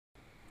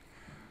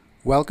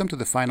Welcome to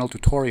the final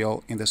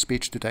tutorial in the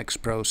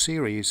SpeechToText Pro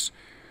series,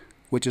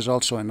 which is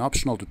also an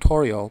optional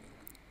tutorial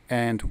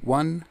and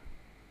one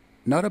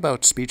not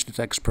about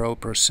SpeechToText Pro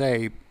per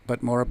se,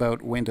 but more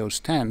about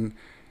Windows 10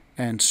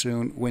 and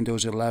soon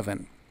Windows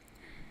 11.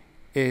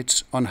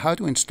 It's on how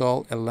to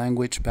install a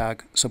language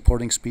pack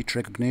supporting speech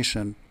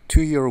recognition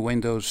to your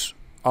Windows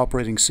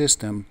operating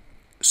system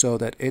so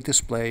that it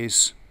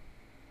displays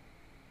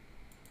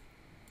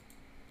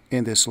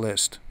in this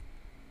list.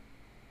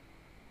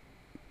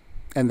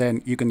 And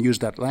then you can use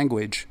that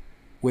language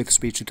with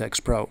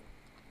SpeechToText Pro.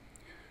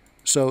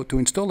 So to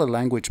install a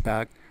language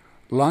pack,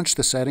 launch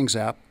the Settings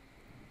app,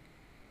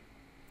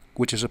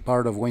 which is a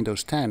part of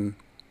Windows 10.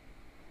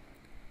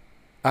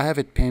 I have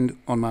it pinned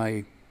on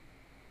my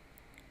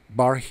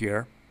bar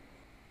here,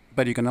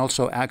 but you can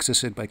also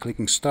access it by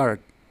clicking Start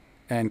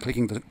and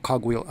clicking the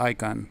cogwheel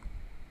icon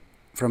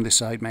from the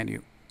side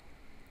menu.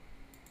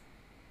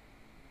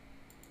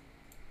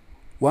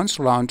 Once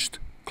launched,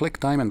 click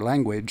Time and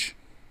Language,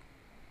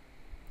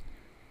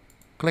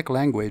 click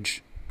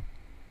Language,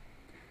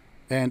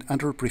 and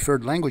under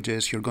Preferred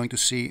Languages you're going to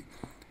see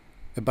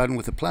a button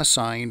with a plus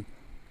sign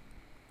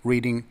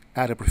reading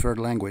Add a Preferred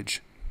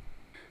Language.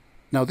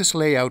 Now this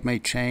layout may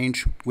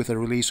change with the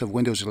release of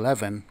Windows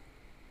 11,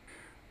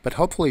 but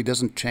hopefully it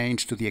doesn't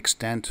change to the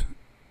extent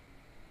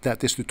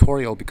that this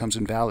tutorial becomes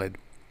invalid.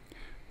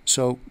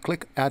 So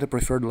click Add a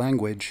Preferred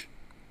Language,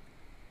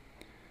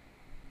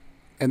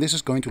 and this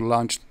is going to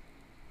launch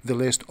the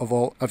list of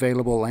all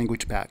available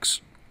language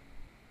packs.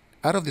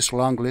 Out of this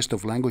long list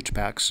of language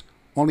packs,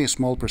 only a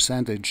small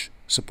percentage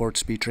support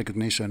speech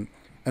recognition,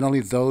 and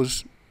only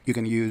those you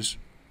can use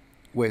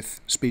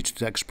with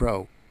SpeechToText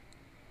Pro.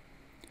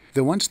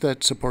 The ones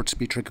that support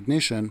speech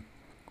recognition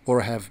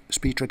or have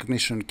speech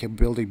recognition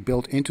capability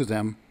built into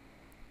them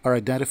are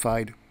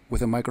identified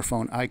with a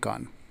microphone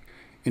icon.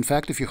 In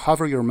fact, if you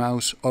hover your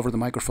mouse over the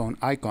microphone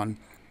icon,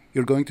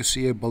 you're going to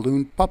see a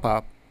balloon pop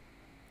up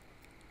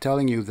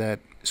telling you that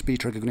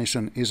speech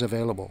recognition is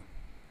available.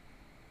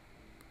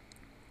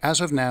 As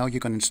of now,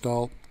 you can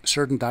install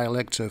certain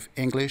dialects of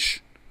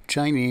English,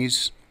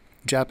 Chinese,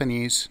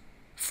 Japanese,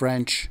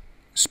 French,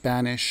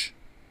 Spanish,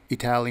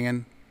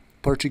 Italian,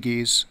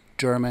 Portuguese,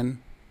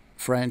 German,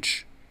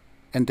 French,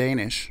 and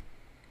Danish.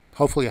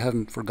 Hopefully I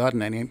haven't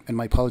forgotten any, and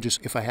my apologies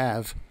if I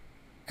have.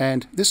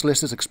 And this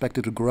list is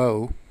expected to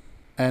grow,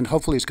 and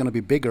hopefully it's going to be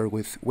bigger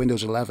with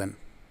Windows 11.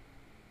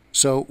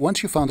 So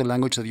once you found the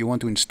language that you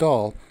want to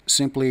install,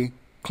 simply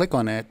click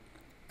on it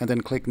and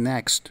then click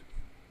Next,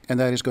 and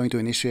that is going to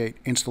initiate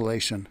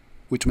installation,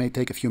 which may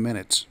take a few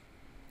minutes.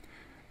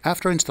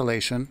 After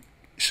installation,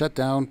 shut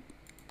down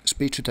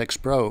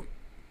SpeechToText Pro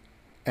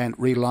and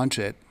relaunch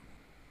it.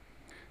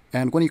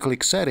 And when you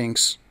click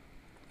Settings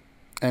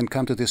and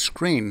come to this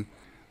screen,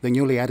 the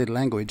newly added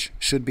language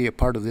should be a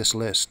part of this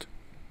list.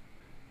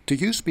 To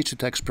use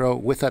SpeechToText Pro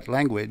with that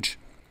language,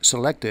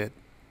 select it,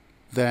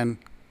 then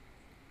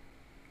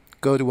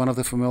go to one of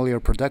the familiar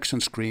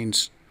production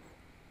screens,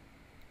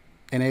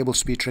 enable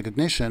speech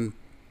recognition,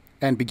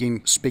 and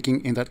begin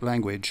speaking in that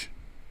language,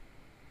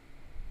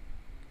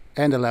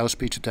 and allow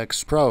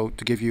SpeechToText Pro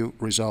to give you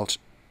results.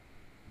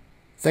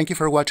 Thank you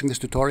for watching this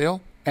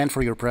tutorial and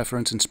for your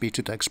preference in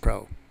SpeechToText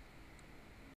Pro.